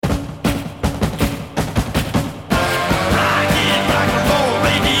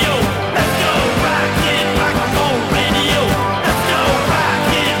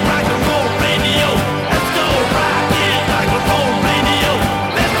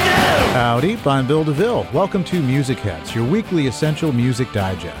Howdy, I'm Bill DeVille. Welcome to Music Heads, your weekly essential music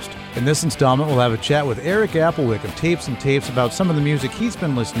digest. In this installment, we'll have a chat with Eric Applewick of Tapes and Tapes about some of the music he's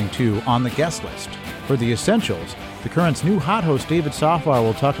been listening to on the guest list. For the essentials, The Current's new hot host David Soffar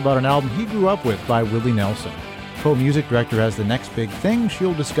will talk about an album he grew up with by Willie Nelson. Co-music director has The Next Big Thing.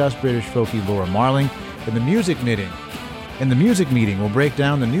 She'll discuss British folkie Laura Marling. In the music meeting, we'll break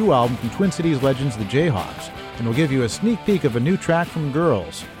down the new album from Twin Cities legends the Jayhawks, and we'll give you a sneak peek of a new track from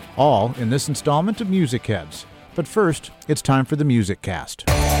Girls. All in this installment of Music Heads. But first, it's time for the Music Cast.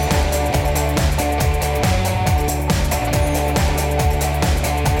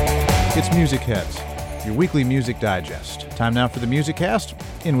 It's Music Heads, your weekly music digest. Time now for the Music Cast.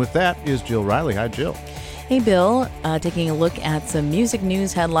 In with that is Jill Riley. Hi, Jill. Hey, Bill. Taking a look at some music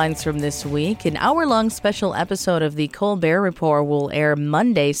news headlines from this week. An hour-long special episode of the Colbert Report will air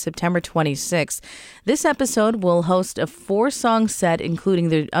Monday, September 26th. This episode will host a 4-song set, including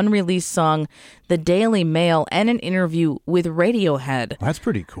the unreleased song The Daily Mail and an interview with Radiohead. That's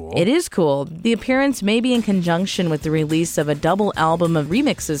pretty cool. It is cool. The appearance may be in conjunction with the release of a double album of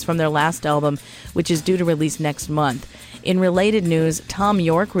remixes from their last album, which is due to release next month. In related news, Tom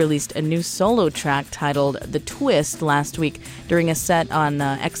York released a new solo track titled The Twist last week during a set on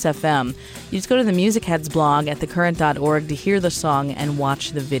XFM. You just go to the Music Heads blog at thecurrent.org to hear the song and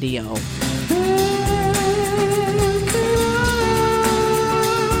watch the video.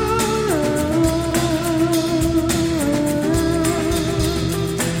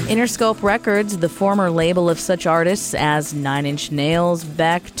 Interscope Records, the former label of such artists as Nine Inch Nails,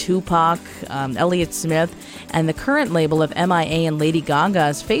 Beck, Tupac, Elliott Smith, and the current label of MIA and Lady Gaga,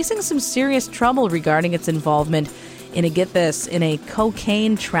 is facing some serious trouble regarding its involvement in a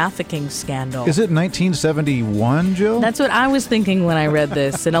cocaine trafficking scandal. Is it 1971, Jill? That's what I was thinking when I read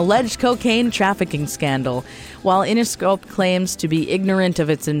this. An alleged cocaine trafficking scandal. While Interscope claims to be ignorant of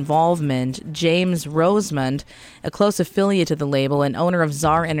its involvement, James Rosemond, a close affiliate of the label and owner of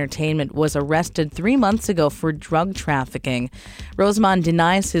Czar Entertainment, was arrested 3 months ago for drug trafficking. Rosemond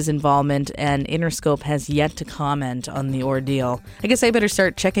denies his involvement, and Interscope has yet to comment on the ordeal. I guess I better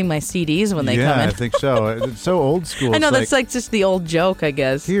start checking my CDs when they come in. Yeah, I think so. It's so old school. I know, that's like just the old joke, I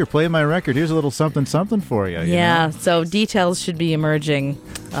guess. Here, play my record. Here's a little something for you. Yeah, you know? So details should be emerging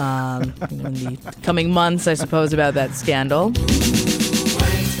in the coming months, I suppose, about that scandal.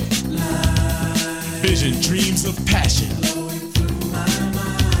 Vision, dreams of passion,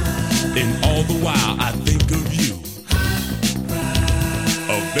 and all the while I think of you.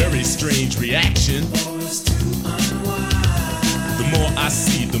 A very strange reaction. The more I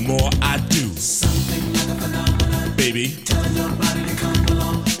see, the more I do. Something like a phenomenon, baby. Telling your body to come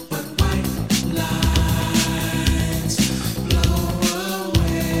along, but white lines blow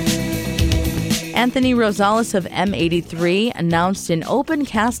away. Anthony Rosales of M83 announced an open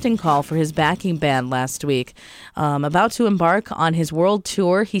casting call for his backing band last week. About to embark on his world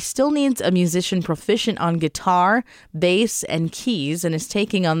tour, he still needs a musician proficient on guitar, bass, and keys, and is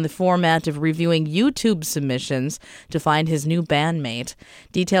taking on the format of reviewing YouTube submissions to find his new bandmate.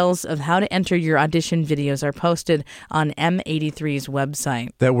 Details of how to enter your audition videos are posted on M83's website.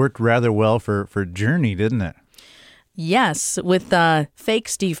 That worked rather well for Journey, didn't it? Yes, with fake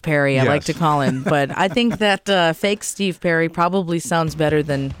Steve Perry, I like to call him. But I think that fake Steve Perry probably sounds better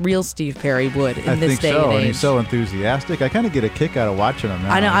than real Steve Perry would in this day and age. And he's so enthusiastic. I kind of get a kick out of watching him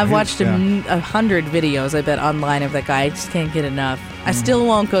now. I know, I've watched him 100 videos, I bet, online of that guy. I just can't get enough. I still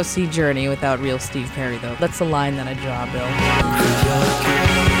won't go see Journey without real Steve Perry, though. That's the line that I draw, Bill.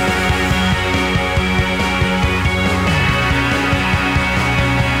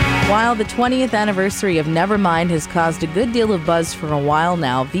 While the 20th anniversary of Nevermind has caused a good deal of buzz for a while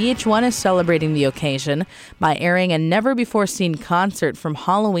now, VH1 is celebrating the occasion by airing a never-before-seen concert from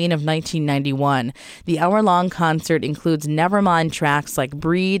Halloween of 1991. The hour-long concert includes Nevermind tracks like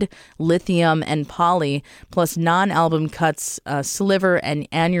Breed, Lithium, and Polly, plus non-album cuts Sliver and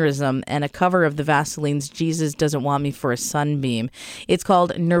Aneurysm, and a cover of the Vaseline's Jesus Doesn't Want Me for a Sunbeam. It's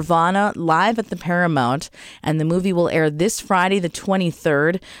called Nirvana, live at the Paramount, and the movie will air this Friday, the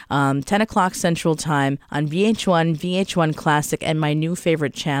 23rd, 10 o'clock Central Time on VH1, VH1 Classic, and my new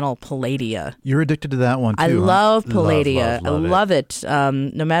favorite channel, Palladia. You're addicted to that one, too. I love Palladia. Love I love it.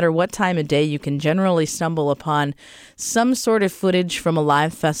 No matter what time of day, you can generally stumble upon some sort of footage from a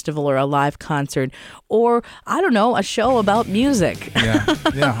live festival or a live concert, or, I don't know, a show about music. Yeah.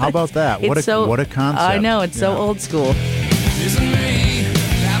 How about that? What a concept. I know, it's so old school.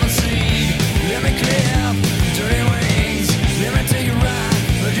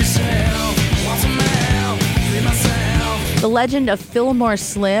 The Legend of Fillmore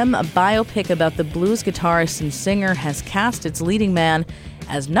Slim, a biopic about the blues guitarist and singer, has cast its leading man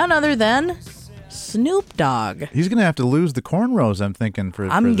as none other than Snoop Dogg. He's going to have to lose the cornrows, I'm thinking.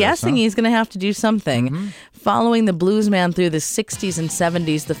 I'm guessing he's going to have to do something. Following the blues man through the 60s and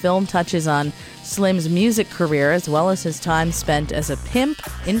 70s, the film touches on Slim's music career as well as his time spent as a pimp,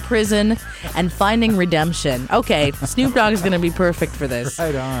 in prison, and finding redemption. Okay, Snoop Dogg is going to be perfect for this.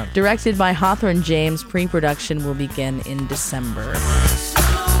 Right on. Directed by Hawthorne James, pre-production will begin in December.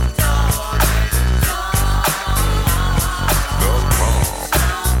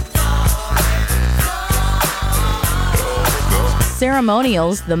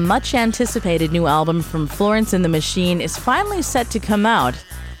 Ceremonials, the much-anticipated new album from Florence and the Machine, is finally set to come out.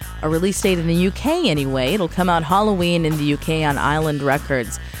 A release date in the UK anyway. It'll come out Halloween in the UK on Island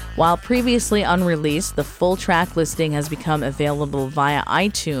Records. While previously unreleased, the full track listing has become available via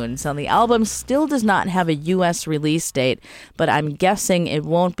iTunes. Now, the album still does not have a US release date, but I'm guessing it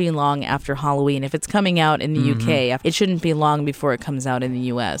won't be long after Halloween. If it's coming out in the UK, it shouldn't be long before it comes out in the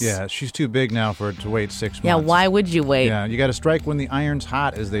US. Yeah, she's too big now for it to wait 6 months. Yeah, why would you wait? Yeah, you got to strike when the iron's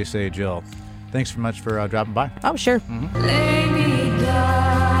hot, as they say, Jill. Thanks so much for dropping by. Oh, sure. Lay me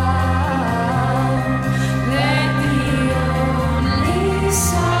down, let the only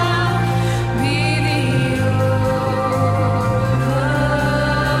sound be the overflow.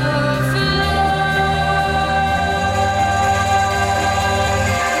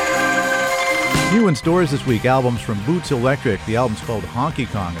 New in stores this week, albums from Boots Electric. The album's called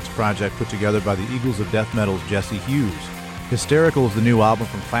Honky Kong. It's a project put together by the Eagles of Death Metal's Jesse Hughes. Hysterical is the new album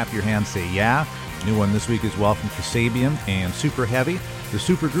from Clap Your Hands, Say Yeah. New one this week as well from Kasabian and Super Heavy, the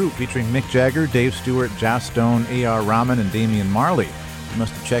super group featuring Mick Jagger, Dave Stewart, Joss Stone, A.R. Rahman, and Damian Marley. You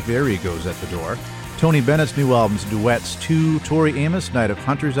must have checked their egos at the door. Tony Bennett's new album's Duets 2, Tori Amos, Night of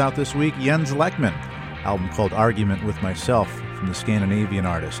Hunters out this week, Jens Lekman, album called Argument with Myself from the Scandinavian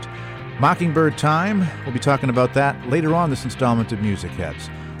artist. Mockingbird Time, we'll be talking about that later on this installment of Music Heads.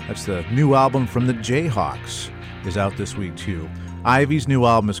 That's the new album from the Jayhawks. Is out this week too. Ivy's new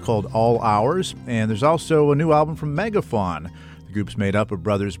album is called All Hours, and there's also a new album from Megafaun. The group's made up of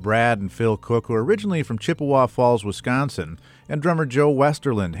brothers Brad and Phil Cook, who are originally from Chippewa Falls, Wisconsin, and drummer Joe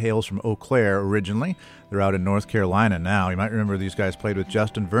Westerland hails from Eau Claire originally. They're out in North Carolina now. You might remember these guys played with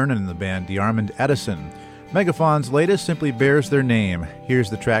Justin Vernon in the band DeArmond Edison. Megafaun's latest simply bears their name. Here's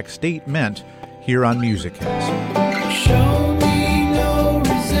the track State Meant here on Music Heads. Show me no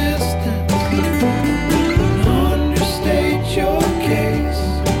resistance. Your case,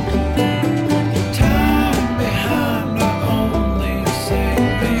 time behind our only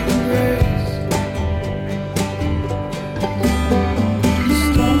saving grace.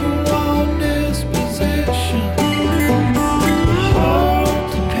 Stonewall disposition,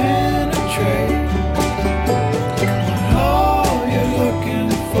 hard to penetrate. All you're looking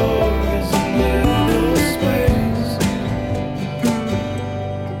for is a little space.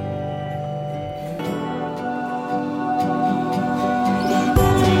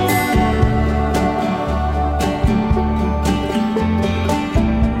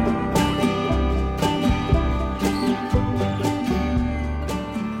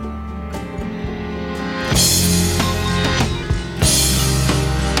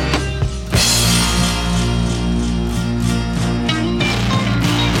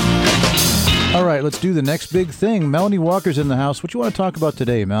 All right, let's do the next big thing. Melanie Walker's in the house. What you want to talk about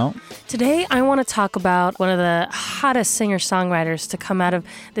today, Mel? Today, I want to talk about one of the hottest singer-songwriters to come out of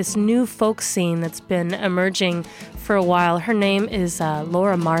this new folk scene that's been emerging for a while. Her name is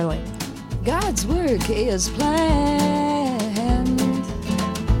Laura Marling. God's work is planned.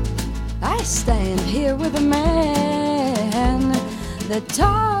 I stand here with a man that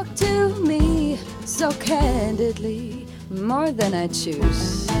talked to me so candidly, more than I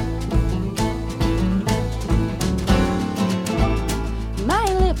choose. My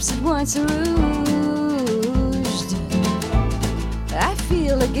lips at once rouged. I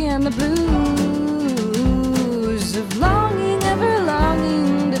feel again the blues of longing, ever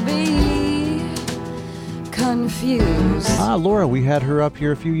longing to be confused. Laura, we had her up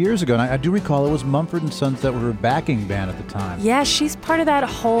here a few years ago, and I do recall it was Mumford & Sons that were her backing band at the time. Yeah, she's part of that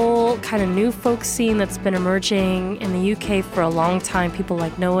whole kind of new folk scene that's been emerging in the UK for a long time. People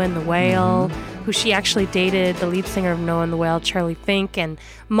like Noah and the Whale, who she actually dated, the lead singer of Noah and the Whale, Charlie Fink, and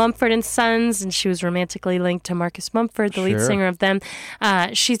Mumford & Sons, and she was romantically linked to Marcus Mumford, the lead singer of them.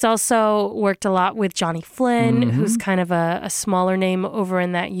 She's also worked a lot with Johnny Flynn, who's kind of a smaller name over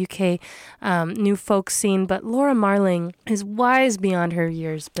in that UK new folk scene. But Laura Marling is wise beyond her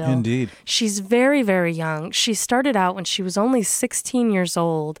years, Bill. Indeed. She's very, very young. She started out when she was only 16 years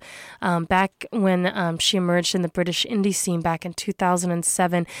old, back when she emerged in the British indie scene back in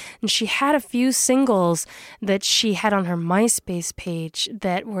 2007. And she had a few singles that she had on her MySpace page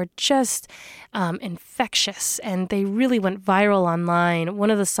that were just infectious, and they really went viral online. One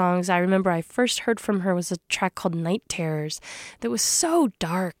of the songs I remember I first heard from her was a track called Night Terrors that was so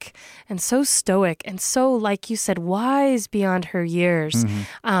dark and so stoic and so, like you said, wise beyond her years.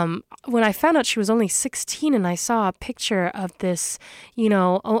 When I found out she was only 16 and I saw a picture of this,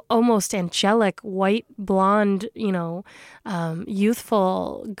 almost angelic, white, blonde,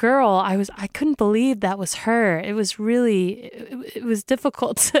 youthful girl, I couldn't believe that was her. It was really, it was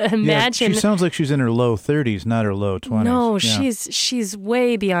difficult to imagine. Yeah, she sounds like she's in her low 30s, not her low 20s. No, she's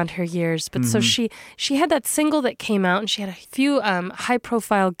way beyond her years. But so she had that single that came out, and she had a few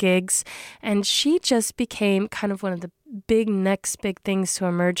high-profile gigs, and she just became kind of one of the next big things to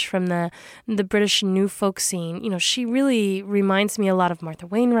emerge from the British new folk scene. She really reminds me a lot of Martha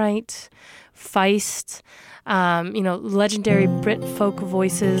Wainwright, Feist, legendary Brit folk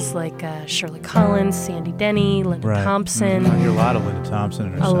voices like Shirley Collins, Sandy Denny, Linda Thompson. I hear a lot of Linda Thompson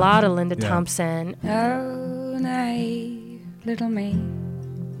in her songs. A lot of Linda Thompson. Oh, naive little me,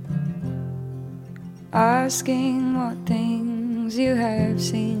 asking what things you have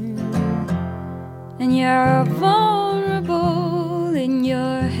seen, and you're vulnerable in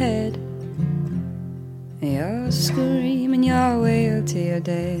your head. You're screaming your wail till you're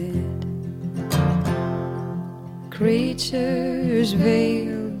dead. Creatures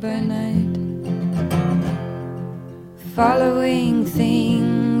veiled by night, following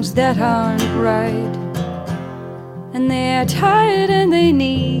things that aren't right, and they're tired and they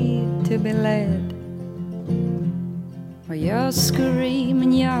need to be led. Well, you're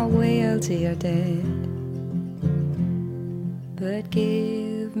screaming your wail till you're dead. But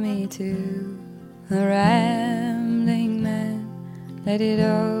give me to a rambling man, let it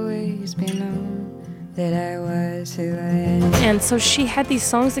always be known that I was who I am. And so she had these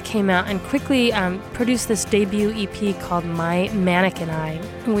songs that came out and quickly produced this debut EP called My Mannequin Eye,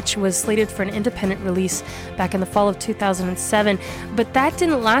 which was slated for an independent release back in the fall of 2007. But that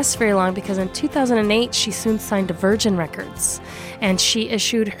didn't last very long, because in 2008 she soon signed to Virgin Records, and she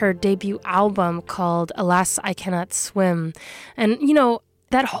issued her debut album called Alas, I Cannot Swim. And,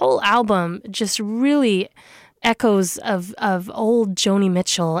 that whole album just really echoes of old Joni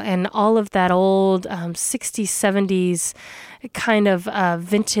Mitchell and all of that old 60s, 70s kind of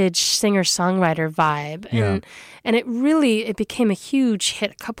vintage singer-songwriter vibe. And it became a huge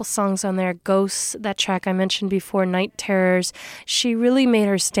hit. A couple songs on there, Ghosts, that track I mentioned before, Night Terrors. She really made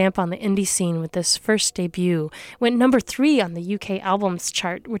her stamp on the indie scene with this first debut. Went number 3 on the UK albums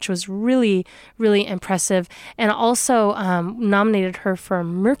chart, which was really, really impressive, and also nominated her for a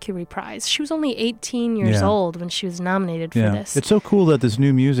Mercury Prize. She was only 18 years old when she was nominated for this. It's so cool that this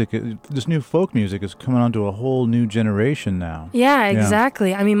new folk music is coming onto a whole new generation now. Yeah,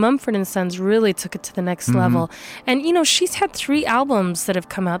 exactly. I mean, Mumford & Sons really took it to the next level. And, she's had 3 albums that have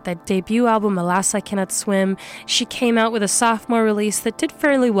come out. That debut album, Alas, I Cannot Swim. She came out with a sophomore release that did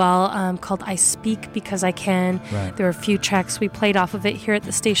fairly well, called I Speak Because I Can. Right. There were a few tracks we played off of it here at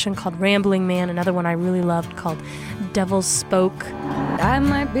the station called Rambling Man, another one I really loved called Devil's Spoke. I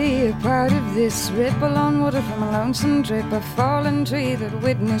might be a part of this ripple on water from a lonesome drip, a fallen tree that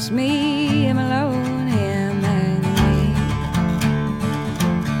witnessed me. I'm alone here.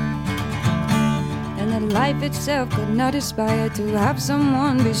 Life itself could not aspire to have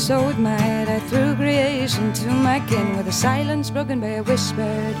someone be so admired. I threw creation to my kin with a silence broken by a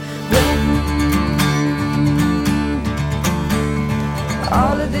whispered wind.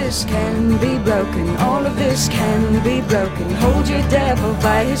 All of this can be broken, all of this can be broken. Hold your devil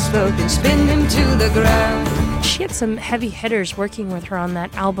by his throat and spin him to the ground. She had some heavy hitters working with her on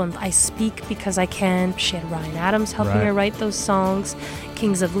that album, I Speak Because I Can. She had Ryan Adams helping her write those songs.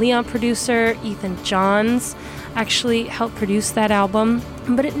 Kings of Leon producer Ethan Johns actually helped produce that album,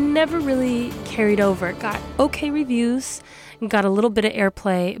 but it never really carried over. It got okay reviews, got a little bit of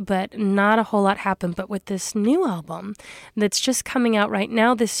airplay, but not a whole lot happened. But with this new album that's just coming out right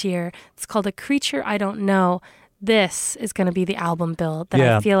now this year, it's called A Creature I Don't Know. this is going to be the album build that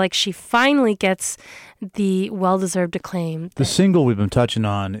Yeah. I feel like she finally gets the well-deserved acclaim. The single we've been touching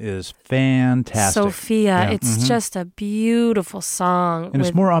on is fantastic. Sophia, Yeah. it's just a beautiful song. And it's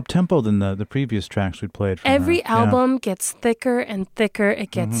with more up-tempo than the previous tracks we played from every her. Yeah. album gets thicker and thicker. It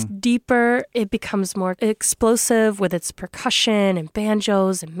gets deeper. It becomes more explosive with its percussion and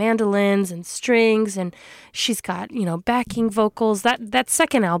banjos and mandolins and strings. And she's got, backing vocals. That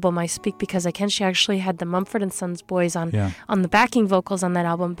second album I speak because I can. She actually had the Mumford and Sons boys on the backing vocals on that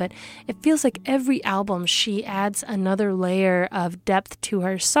album. But it feels like every album she adds another layer of depth to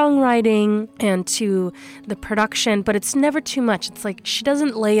her songwriting and to the production. But it's never too much. It's like she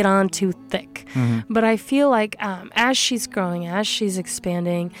doesn't lay it on too thick. But I feel like as she's growing, as she's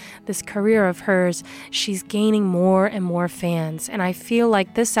expanding this career of hers, she's gaining more and more fans. And I feel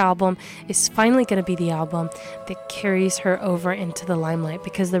like this album is finally going to be the album that carries her over into the limelight,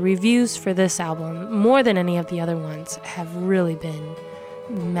 because the reviews for this album, more than any of the other ones, have really been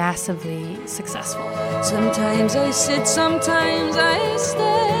massively successful. Sometimes I sit, sometimes I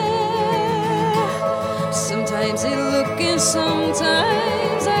stare. Sometimes I look and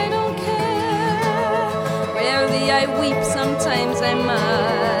sometimes I don't care. Rarely I weep, sometimes I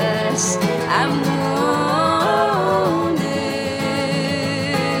must. I'm wounded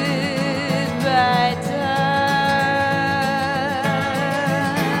by dust.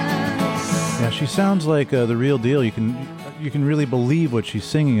 Yeah, she sounds like the real deal. You can really believe what she's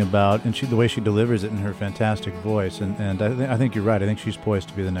singing about, and the way she delivers it in her fantastic voice. And I think you're right. I think she's poised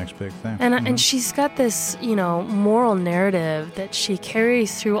to be the next big thing. And she's got this, moral narrative that she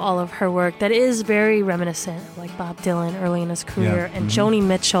carries through all of her work that is very reminiscent of like Bob Dylan early in his career and Joni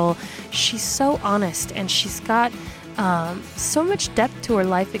Mitchell. She's so honest, and she's got so much depth to her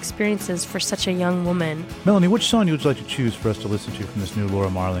life experiences for such a young woman. Melanie, which song would you like to choose for us to listen to from this new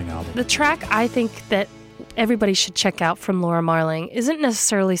Laura Marling album? The track I think that everybody should check out from Laura Marling isn't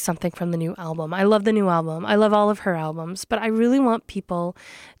necessarily something from the new album. I love the new album. I love all of her albums, but I really want people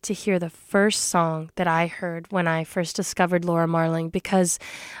to hear the first song that I heard when I first discovered Laura Marling, because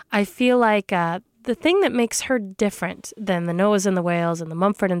I feel like the thing that makes her different than the Noahs and the Whales and the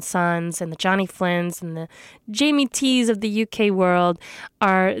Mumford and Sons and the Johnny Flynns and the Jamie T's of the UK world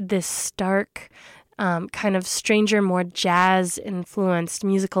are this stark, kind of stranger, more jazz-influenced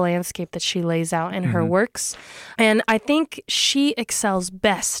musical landscape that she lays out in her works. And I think she excels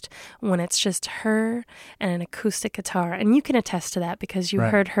best when it's just her and an acoustic guitar. And you can attest to that because you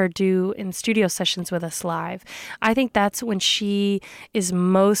heard her do in studio sessions with us live. I think that's when she is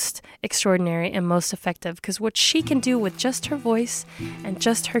most extraordinary and most effective, because what she can do with just her voice and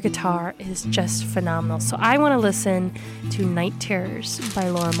just her guitar is just phenomenal. So I want to listen to Night Terrors by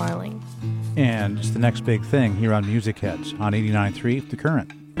Laura Marling. And it's the next big thing here on Music Heads on 89.3 The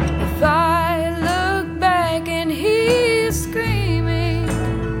Current. If I look back and he's screaming,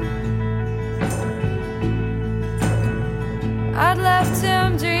 I'd left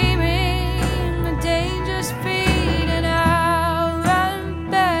him dreaming a dangerous feat, and I'll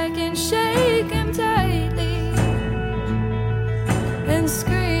run back and shake him tightly and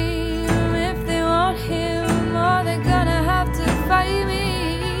scream if they want him, or they're gonna have to fight me.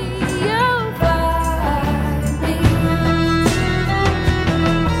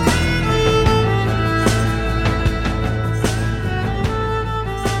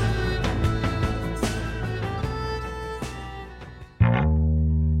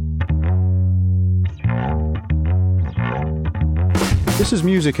 This is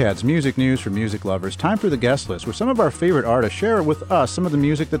Music Heads, music news for music lovers. Time for the guest list, where some of our favorite artists share with us some of the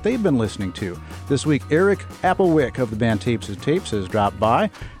music that they've been listening to. This week, Eric Applewick of the band Tapes has dropped by.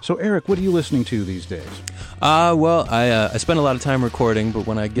 So, Eric, what are you listening to these days? Well, I spend a lot of time recording, but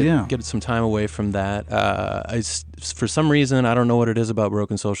when I get some time away from that, for some reason, I don't know what it is about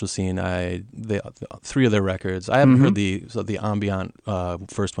Broken Social Scene. Three of their records, I haven't heard the ambient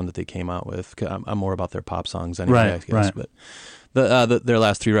first one that they came out with. I'm more about their pop songs anyway, I guess. But their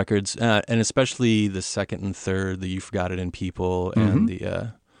last three records, and especially the second and third, the You Forgot It in People, and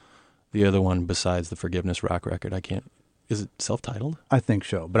the other one besides the Forgiveness Rock record, I can't. Is it self-titled? I think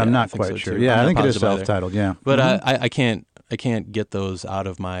so, but I'm not quite so sure. Too. Yeah, I think it is either. self-titled. Yeah, but I can't get those out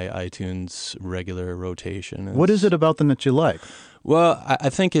of my iTunes regular rotation. What is it about them that you like? Well,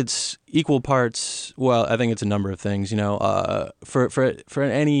 I think it's equal parts. Well, I think it's a number of things. For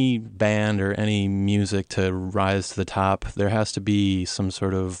any band or any music to rise to the top, there has to be some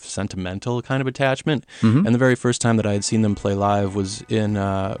sort of sentimental kind of attachment. And the very first time that I had seen them play live was in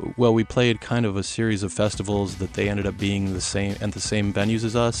we played kind of a series of festivals that they ended up being the same venues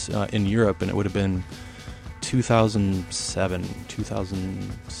as us in Europe, and it would have been 2007,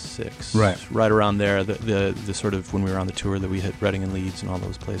 2006, right around there. The sort of when we were on the tour that we hit Reading and Leeds and all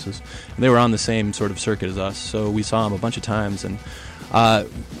those places, and they were on the same sort of circuit as us. So we saw them a bunch of times, and I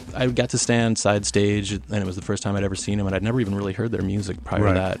got to stand side stage, and it was the first time I'd ever seen them, and I'd never even really heard their music prior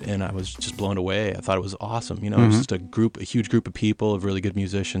to that, and I was just blown away. I thought it was awesome. It was just a huge group of people, of really good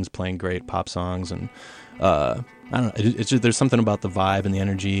musicians playing great pop songs, and I don't know. It's just, there's something about the vibe and the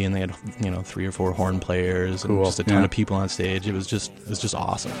energy, and they had 3 or 4 horn players and just a ton of people on stage. It was just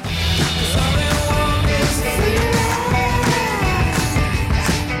awesome.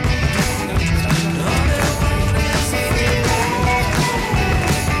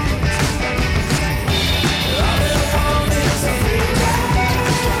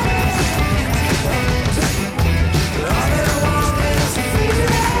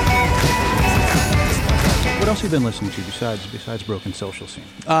 What else have you been listening to besides Broken Social Scene?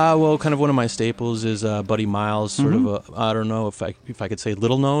 Well, kind of one of my staples is Buddy Miles, sort of I don't know if I could say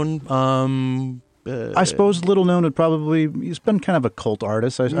little known. I suppose little known would probably, he's been kind of a cult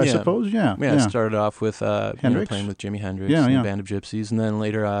artist, I suppose, yeah. I started off with playing with Jimi Hendrix and the Band of Gypsies, and then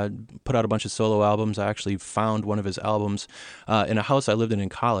later put out a bunch of solo albums. I actually found one of his albums in a house I lived in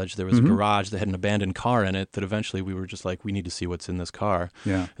college. There was a garage that had an abandoned car in it that eventually we were just like, we need to see what's in this car.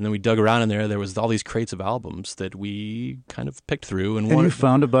 Yeah. And then we dug around in there. There was all these crates of albums that we kind of picked through. And you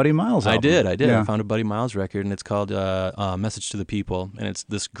found a Buddy Miles album. I did. Yeah. I found a Buddy Miles record, and it's called Message to the People, and it's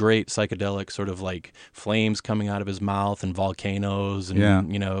this great psychedelic sort of like flames coming out of his mouth and volcanoes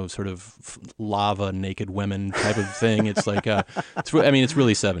and sort of lava naked women type of thing. It's like it's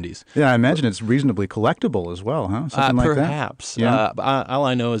really 70s. Yeah, I imagine it's reasonably collectible as well, huh? Something like perhaps. That. Yeah. All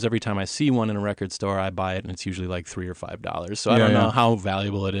I know is every time I see one in a record store, I buy it, and it's usually like $3 or $5. So I don't know how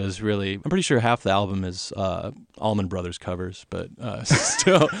valuable it is. Really, I'm pretty sure half the album is Allman Brothers covers, but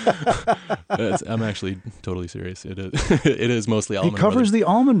still, I'm actually totally serious. It is. It is mostly Allman Brothers. He covers the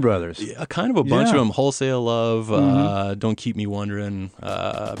Allman Brothers. Yeah, kind of a bunch of them. Wholesale Love, Don't Keep Me Wondering,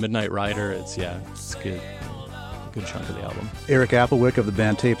 Midnight Rider. It's good. Good chunk of the album. Eric Applewick of the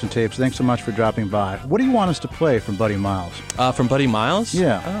band Tapes and Tapes, thanks so much for dropping by. What do you want us to play from Buddy Miles? From Buddy Miles?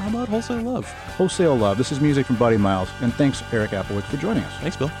 Yeah. How about Wholesale Love? Wholesale Love. This is music from Buddy Miles. And thanks, Eric Applewick, for joining us.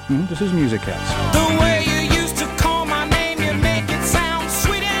 Thanks, Bill. This is Music Cats. The way you used to call my name, you make it sound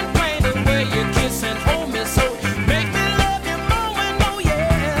sweet and plain. The way you kiss and hold me so, make me love you more and oh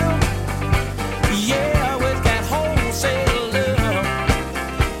yeah. Yeah, with that wholesale love.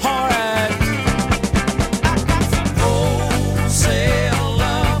 Alright. I got some wholesale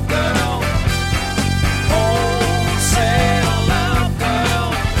love, girl. Wholesale love, girl.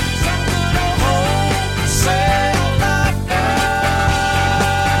 Some good wholesale love,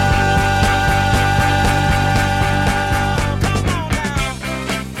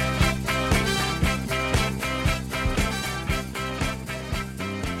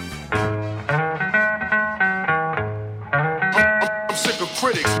 I'm sick of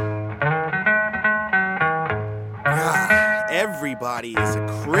critics. Everybody is a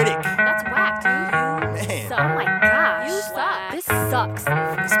critic. That's whack, dude. Man. So, oh my gosh. You suck. This sucks.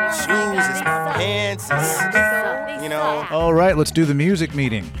 It's my shoes, it's my pants, it's, you know. All right, let's do the music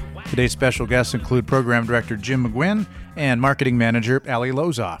meeting. Today's special guests include Program Director Jim McGuinn and Marketing Manager Ali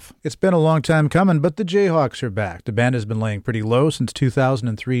Lozoff. It's been a long time coming, but the Jayhawks are back. The band has been laying pretty low since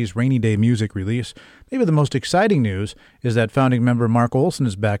 2003's Rainy Day Music release. Maybe the most exciting news is that founding member Mark Olson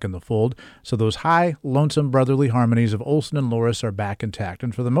is back in the fold, so those high, lonesome brotherly harmonies of Olson and Loris are back intact,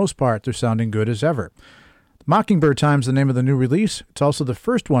 and for the most part, they're sounding good as ever. Mockingbird Time's the name of the new release. It's also the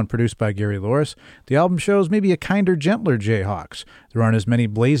first one produced by Gary Loris. The album shows maybe a kinder, gentler Jayhawks. There aren't as many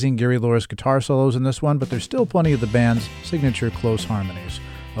blazing Gary Loris guitar solos in this one, but there's still plenty of the band's signature close harmonies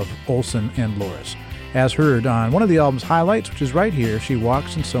of Olson and Loris. As heard on one of the album's highlights, which is right here, She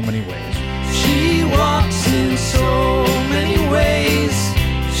Walks in So Many Ways. she walks in so many ways.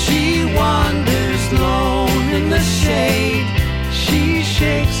 She wanders lone in the shade. She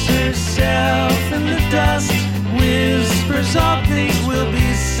shakes herself in the dust, whispers all things will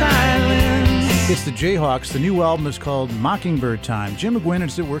be silence. It's the Jayhawks. The new album is called Mockingbird Time. Jim McGuinn,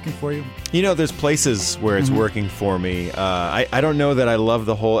 is it working for you? You know, there's places where it's working for me. I don't know that I love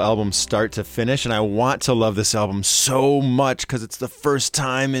the whole album start to finish, and I want to love this album so much because it's the first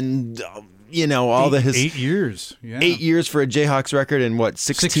time in... all the 8 years. Yeah. 8 years for a Jayhawks record, and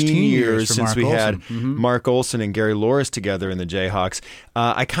 16 years since Mark we Olson. had Mark Olson and Gary Loris together in the Jayhawks.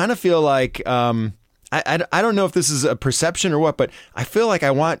 I kind of feel like I don't know if this is a perception or what, but I feel like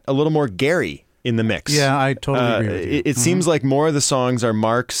I want a little more Gary in the mix. Yeah, I totally agree with you. It seems like more of the songs are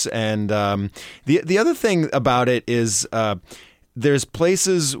Mark's, and the other thing about it is there's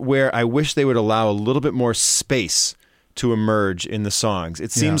places where I wish they would allow a little bit more space to emerge in the songs.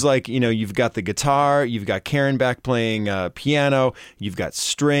 It seems like, you've got the guitar, you've got Karen back playing piano, you've got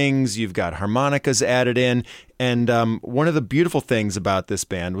strings, you've got harmonicas added in. And one of the beautiful things about this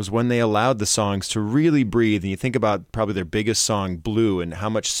band was when they allowed the songs to really breathe. And you think about probably their biggest song, Blue, and how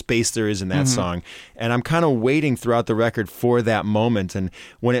much space there is in that song. And I'm kind of waiting throughout the record for that moment. And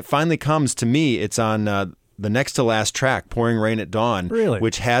when it finally comes, to me, it's on the next to last track, Pouring Rain at Dawn,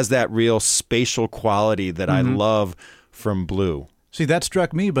 which has that real spatial quality that I love from Blue. See, that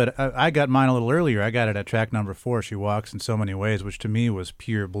struck me, but I got mine a little earlier. I got it at track number 4, She Walks in So Many Ways, which to me was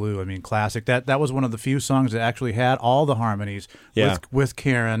pure Blue. I mean, classic. That was one of the few songs that actually had all the harmonies with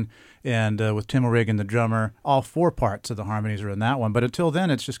Karen and with Tim O'Regan, the drummer. All 4 parts of the harmonies are in that one. But until then,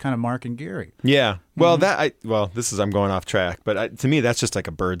 it's just kind of Mark and Gary. Yeah. Well, I'm going off track, but to me, that's just like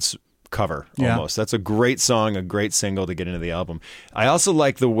a Byrds cover almost. That's a great song, a great single to get into the album. I also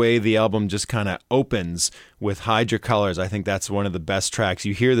like the way the album just kind of opens with Hide Your Colors. I think that's one of the best tracks.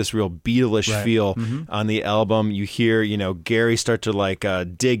 You hear this real Beatles-ish feel on the album. You hear, Gary start to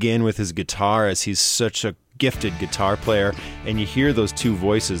dig in with his guitar, as he's such a gifted guitar player, and you hear those two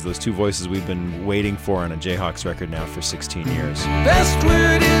voices we've been waiting for on a Jayhawks record now for 16 years. Best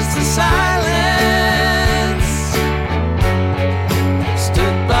word is the silence.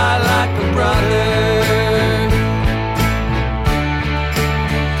 Stood by like a brother,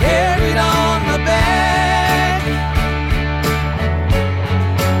 carried on my back,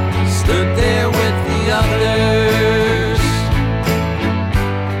 stood there with the others.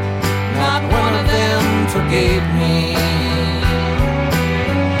 Not one of them forgave me.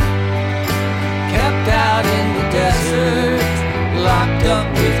 Kept out in the desert, locked up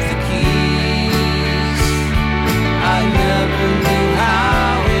with the keys. I never knew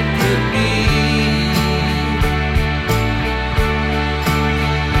how it could be.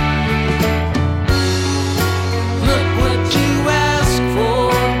 Look what you ask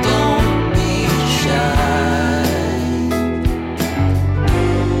for, don't be shy.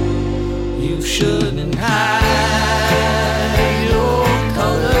 You shouldn't hide your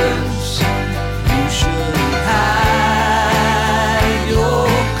colors. You shouldn't hide your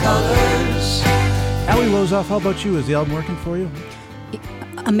colors. Allie Lozoff, how about you? Is the album working for you?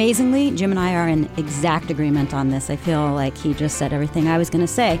 Amazingly, Jim and I are in exact agreement on this. I feel like he just said everything I was going to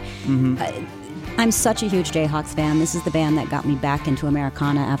say. I'm such a huge Jayhawks fan. This is the band that got me back into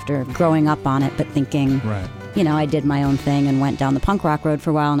Americana after growing up on it, but thinking, I did my own thing and went down the punk rock road for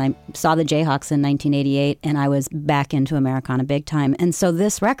a while, and I saw the Jayhawks in 1988, and I was back into Americana big time. And so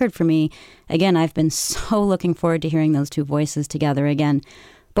this record for me, again, I've been so looking forward to hearing those two voices together again.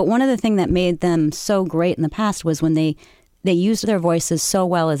 But one of the things that made them so great in the past was when they used their voices so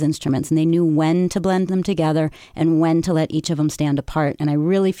well as instruments, and they knew when to blend them together and when to let each of them stand apart. And I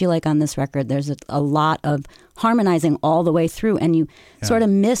really feel like on this record, there's a lot of harmonizing all the way through, and you sort of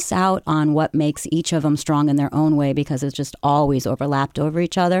miss out on what makes each of them strong in their own way because it's just always overlapped over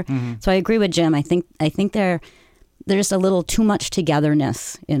each other. So I agree with Jim. I think they're just a little too much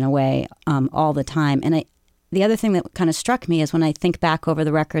togetherness in a way all the time. And the other thing that kind of struck me is when I think back over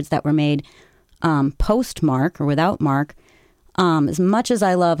the records that were made post Mark or without Mark, as much as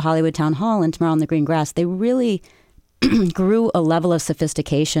I love Hollywood Town Hall and Tomorrow in the Green Grass, they really grew a level of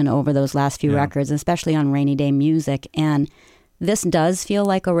sophistication over those last few records, especially on Rainy Day Music. And this does feel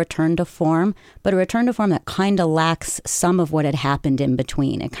like a return to form, but a return to form that kind of lacks some of what had happened in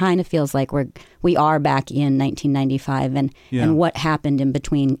between. It kind of feels like we are back in 1995, and what happened in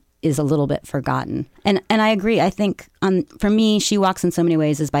between is a little bit forgotten. And I agree. I think for me, She Walks in So Many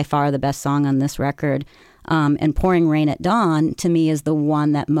Ways is by far the best song on this record. And Pouring Rain at Dawn, to me, is the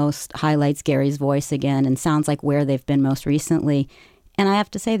one that most highlights Gary's voice again and sounds like where they've been most recently. And I have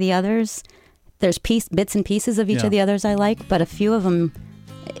to say the others, there's bits and pieces of each of the others I like, but a few of them,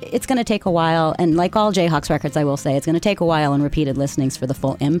 it's going to take a while. And like all Jayhawks records, I will say, it's going to take a while in repeated listenings for the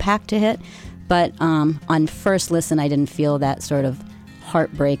full impact to hit. But on first listen, I didn't feel that sort of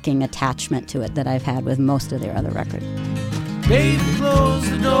heartbreaking attachment to it that I've had with most of their other records. Baby, close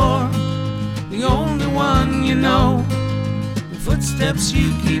the door. The only one you know. The footsteps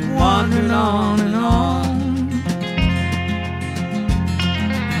you keep wandering on and on.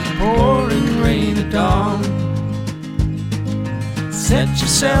 Pouring rain at dawn. Set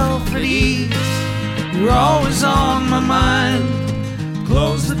yourself at ease. You're always on my mind.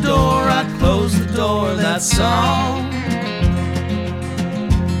 Close the door, I close the door, that's all.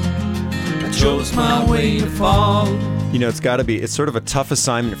 I chose my way to fall. You know, it's sort of a tough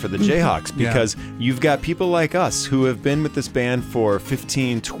assignment for the Jayhawks because you've got people like us who have been with this band for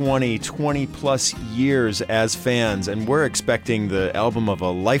 15, 20 plus years as fans, and we're expecting the album of a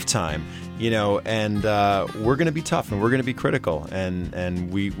lifetime, you know, and we're going to be tough and we're going to be critical,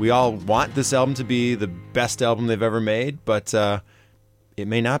 and we all want this album to be the best album they've ever made, but it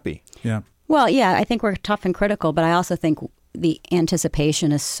may not be. Yeah. Well, yeah, I think we're tough and critical, but I also think the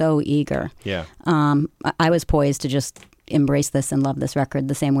anticipation is so eager. Yeah. I was poised to just embrace this and love this record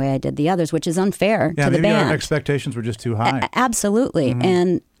the same way I did the others, which is unfair to the maybe band. Our expectations were just too high. Absolutely.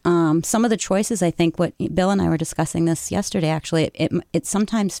 And some of the choices, I think, what Bill and I were discussing this yesterday, actually, it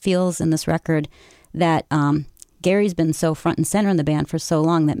sometimes feels in this record that Gary's been so front and center in the band for so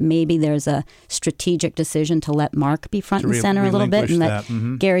long that maybe there's a strategic decision to let Mark be front and center a little bit and let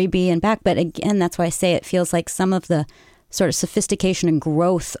Gary be in back. But again, that's why I say it feels like some of the sort of sophistication and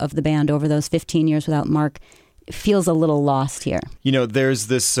growth of the band over those 15 years without Mark feels a little lost here. You know, there's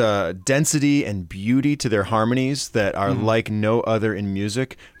this density and beauty to their harmonies that are like no other in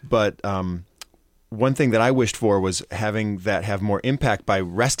music, but one thing that I wished for was having that have more impact by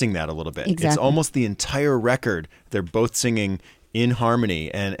resting that a little bit. Exactly. It's almost the entire record. They're both singing in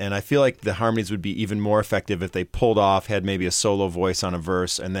harmony, and I feel like the harmonies would be even more effective if they pulled off, had maybe a solo voice on a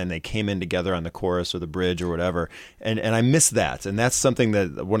verse, and then they came in together on the chorus or the bridge or whatever. And I miss that, and that's something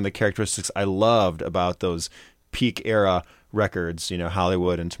that one of the characteristics I loved about those peak era records, you know,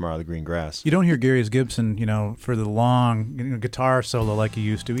 Hollywood and Tomorrow the Green Grass. You don't hear Gary Gibson, you know, for the long guitar solo like you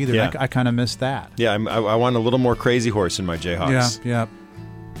used to either. Yeah. I kind of miss that. Yeah, I want a little more Crazy Horse in my Jayhawks. Yeah.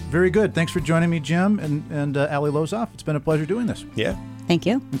 Very good. Thanks for joining me, Jim and Ali Lozoff. It's been a pleasure doing this. Yeah. Thank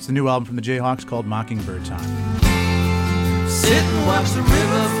you. It's the new album from the Jayhawks called Mockingbird Time. Sit and watch the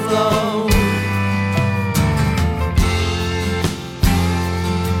river flow.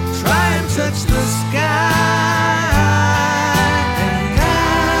 Try and touch the sky. And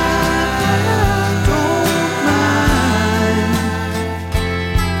I don't mind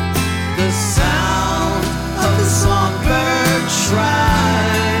the sound of the songbird shrine.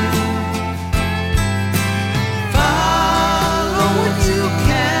 Follow what you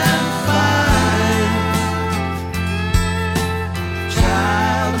can find.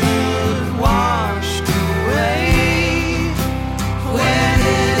 Childhood washed away. Where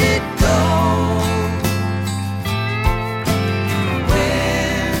did it go?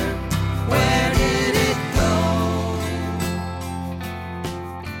 Where did it go?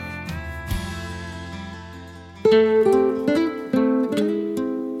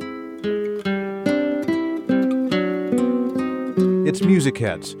 It's Music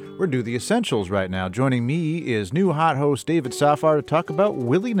Heads. We're doing the essentials right now. Joining me is new hot host David Safar to talk about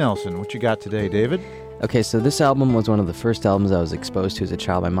Willie Nelson. What you got today, David? Okay, so this album was one of the first albums I was exposed to as a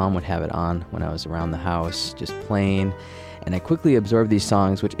child. My mom would have it on when I was around the house, just playing. And I quickly absorbed these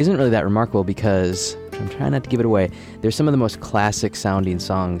songs, which isn't really that remarkable because, I'm trying not to give it away, they're some of the most classic sounding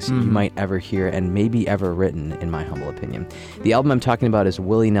songs you might ever hear and maybe ever written, in my humble opinion. The album I'm talking about is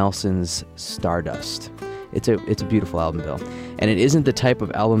Willie Nelson's Stardust. It's a beautiful album, Bill. And it isn't the type of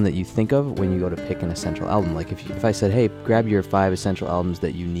album that you think of when you go to pick an essential album. Like if I said, hey, grab your 5 essential albums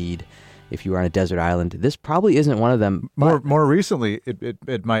that you need if you are on a desert island, this probably isn't one of them. More recently,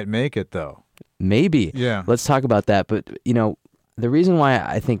 it might make it, though. Maybe. Yeah. Let's talk about that. But, you know, the reason why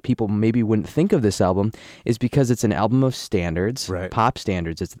I think people maybe wouldn't think of this album is because it's an album of standards, pop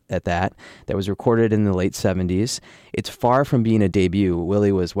standards at that was recorded in the late 70s. It's far from being a debut.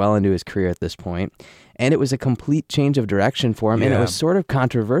 Willie was well into his career at this point. And it was a complete change of direction for him. And it was sort of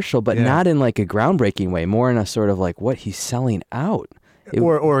controversial, but not in like a groundbreaking way, more in a sort of like what he's selling out.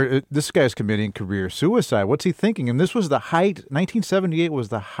 Or this guy's committing career suicide. What's he thinking? And this was the height, 1978 was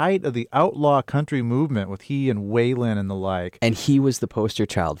the height of the outlaw country movement with he and Waylon and the like. And he was the poster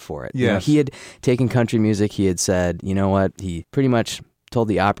child for it. Yes. You know, he had taken country music. He had said, you know what? He pretty much told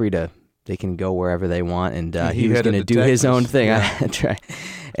the Opry they can go wherever they want. And he was going to do his own thing. Yeah.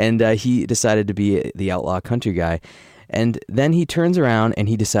 And he decided to be the outlaw country guy. And then he turns around and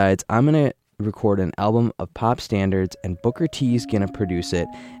he decides, I'm going to record an album of pop standards and Booker T's going to produce it.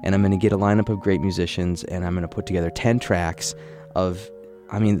 And I'm going to get a lineup of great musicians and I'm going to put together 10 tracks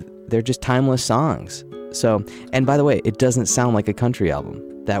they're just timeless songs. So, and by the way, it doesn't sound like a country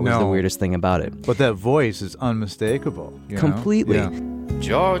album. That was the weirdest thing about it. But that voice is unmistakable. Completely. Yeah.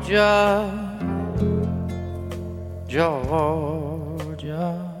 Georgia,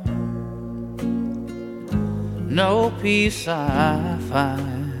 no peace I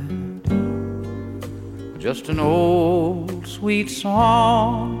find, just an old sweet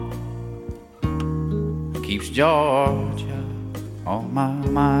song keeps Georgia on my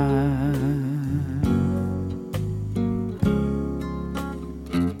mind.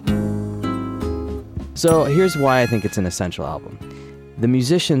 So here's why I think it's an essential album. The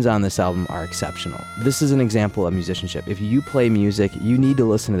musicians on this album are exceptional. This is an example of musicianship. If you play music, you need to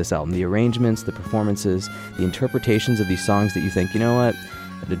listen to this album. The arrangements, the performances, the interpretations of these songs that you think, you know what,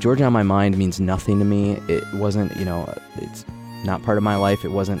 the Georgia on My Mind means nothing to me. It wasn't, it's not part of my life.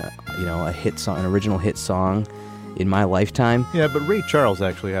 It wasn't, a hit song, an original hit song in my lifetime. Yeah, but Ray Charles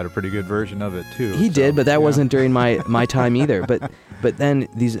actually had a pretty good version of it too. He did, but that wasn't during my time either. But then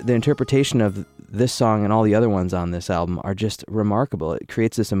the interpretation of this song and all the other ones on this album are just remarkable. It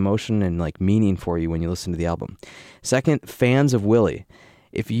creates this emotion and like meaning for you when you listen to the album. Second, fans of Willie.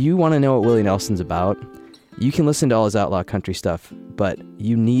 If you want to know what Willie Nelson's about, you can listen to all his outlaw country stuff, but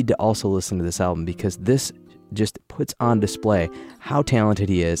you need to also listen to this album because this just puts on display how talented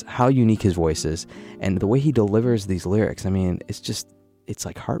he is, how unique his voice is, and the way he delivers these lyrics. I mean, it's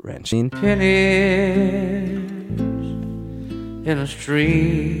like heart-wrenching. Pennies in a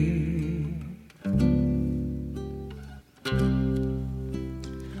street,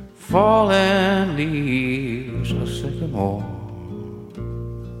 falling leaves of sycamore,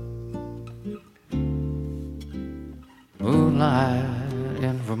 moonlight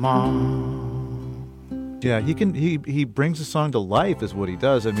in Vermont. Yeah, he brings the song to life is what he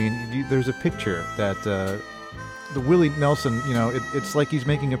does. I mean, there's a picture that the Willie Nelson, it's like he's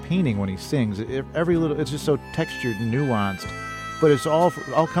making a painting when he sings. It's just so textured and nuanced, but it's all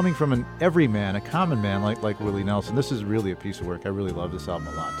coming from an everyman, a common man like Willie Nelson. This is really a piece of work. I really love this album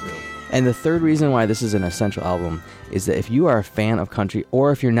a lot too. And the third reason why this is an essential album is that if you are a fan of country,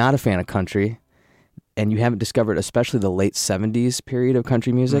 or if you're not a fan of country, and you haven't discovered especially the late 70s period of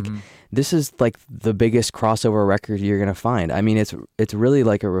country music, this is like the biggest crossover record you're going to find. I mean, it's really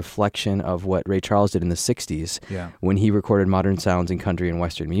like a reflection of what Ray Charles did in the 60s when he recorded modern sounds in country and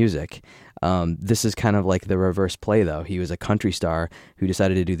western music. This is kind of like the reverse play, though. He was a country star who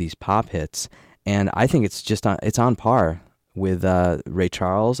decided to do these pop hits, and I think it's on par with Ray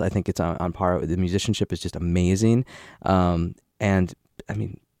Charles. I think it's on par. The musicianship is just amazing. And I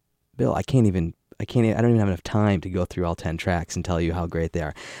mean, Bill, I don't even have enough time to go through all 10 tracks and tell you how great they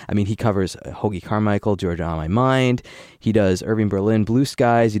are. I mean, he covers Hoagy Carmichael, Georgia on My Mind. He does Irving Berlin, Blue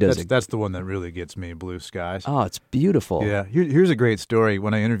Skies. He does. That's the one that really gets me, Blue Skies. Oh, it's beautiful. Yeah. Here's a great story.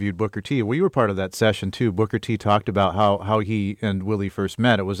 When I interviewed Booker T, we were part of that session too. Booker T talked about how he and Willie first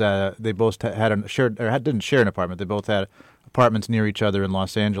met. It was they both didn't share an apartment. They both had apartments near each other in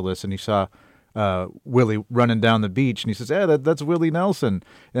Los Angeles, and he saw Willie running down the beach, and he says, that's Willie Nelson.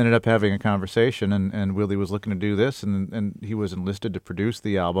 Ended up having a conversation, and Willie was looking to do this, and he was enlisted to produce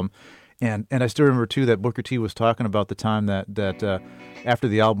the album. And I still remember, too, that Booker T was talking about the time that after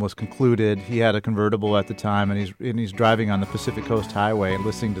the album was concluded, he had a convertible at the time, and he's driving on the Pacific Coast Highway and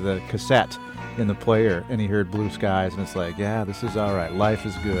listening to the cassette in the player, and he heard Blue Skies, and it's like, yeah, this is all right. Life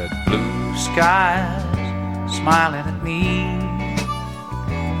is good. Blue skies smiling at me,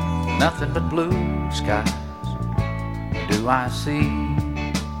 nothing but blue skies do I see.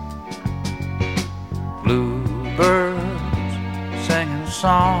 Bluebirds singing a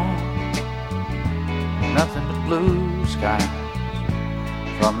song, nothing but blue skies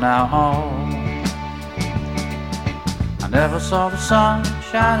from now on. I never saw the sun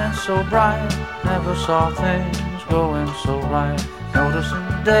shining so bright, never saw things going so right, noticing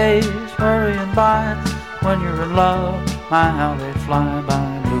the days hurrying by. When you're in love, my how they fly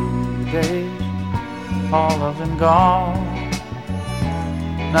by. Blue days, all of them gone,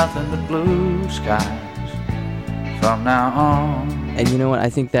 nothing but blue skies from now on. And you know what?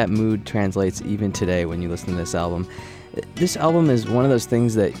 I think that mood translates even today when you listen to this album. This album is one of those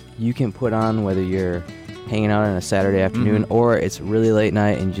things that you can put on whether you're hanging out on a Saturday afternoon or it's really late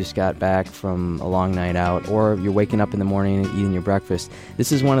night and you just got back from a long night out, or you're waking up in the morning and eating your breakfast.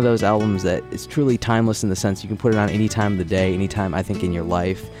 This is one of those albums that is truly timeless in the sense you can put it on any time of the day, any time I think in your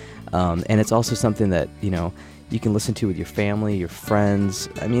life. And it's also something that, you can listen to with your family, your friends.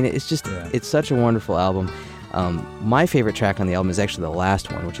 I mean, it's just, it's such a wonderful album. My favorite track on the album is actually the last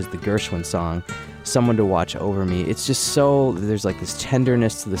one, which is the Gershwin song, Someone to Watch Over Me. It's just there's like this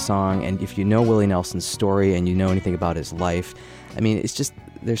tenderness to the song, and if you know Willie Nelson's story and you know anything about his life, I mean, it's just,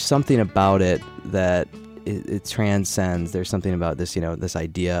 there's something about it that it transcends. There's something about this, this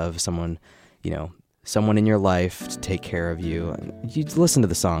idea of someone in your life to take care of you. And you listen to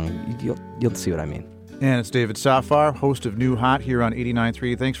the song, you'll see what I mean. And it's David Safar, host of New Hot here on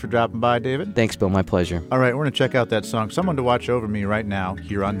 89.3. Thanks for dropping by, David. Thanks, Bill. My pleasure. All right, we're going to check out that song, Someone to Watch Over Me, right now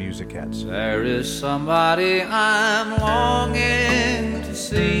here on Music Heads. There is somebody I'm longing to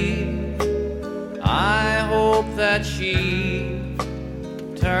see. I hope that she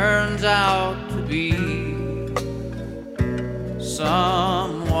turns out to be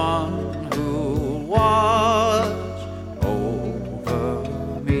someone who'll walk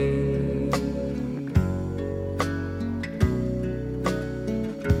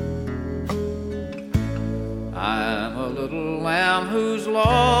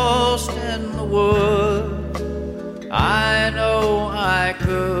I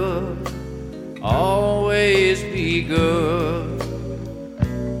could always be good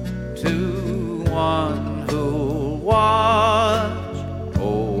to one who'll watch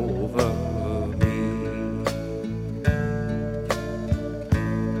over me.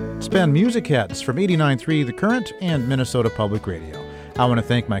 It's been Music Heads from 89.3 The Current and Minnesota Public Radio. I want to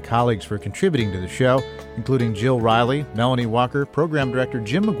thank my colleagues for contributing to the show, including Jill Riley, Melanie Walker, Program Director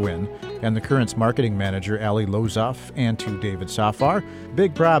Jim McGuinn, and the Current's Marketing Manager Ali Lozoff, and to David Safar.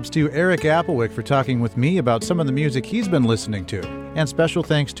 Big props to Eric Applewick for talking with me about some of the music he's been listening to. And special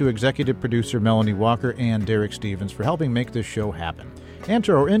thanks to Executive Producer Melanie Walker and Derek Stevens for helping make this show happen. And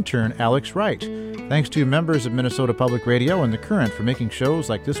to our intern, Alex Wright. Thanks to members of Minnesota Public Radio and The Current for making shows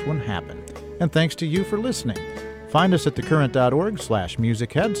like this one happen. And thanks to you for listening. Find us at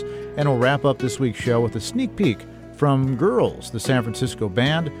thecurrent.org/musicheads, and we'll wrap up this week's show with a sneak peek from Girls, the San Francisco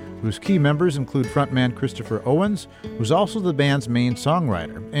band, whose key members include frontman Christopher Owens, who's also the band's main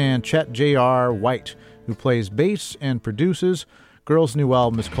songwriter, and Chet J.R. White, who plays bass and produces. Girls' new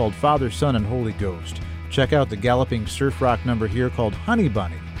album is called Father, Son, and Holy Ghost. Check out the galloping surf rock number here called Honey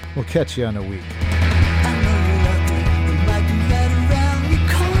Bunny. We'll catch you in a week.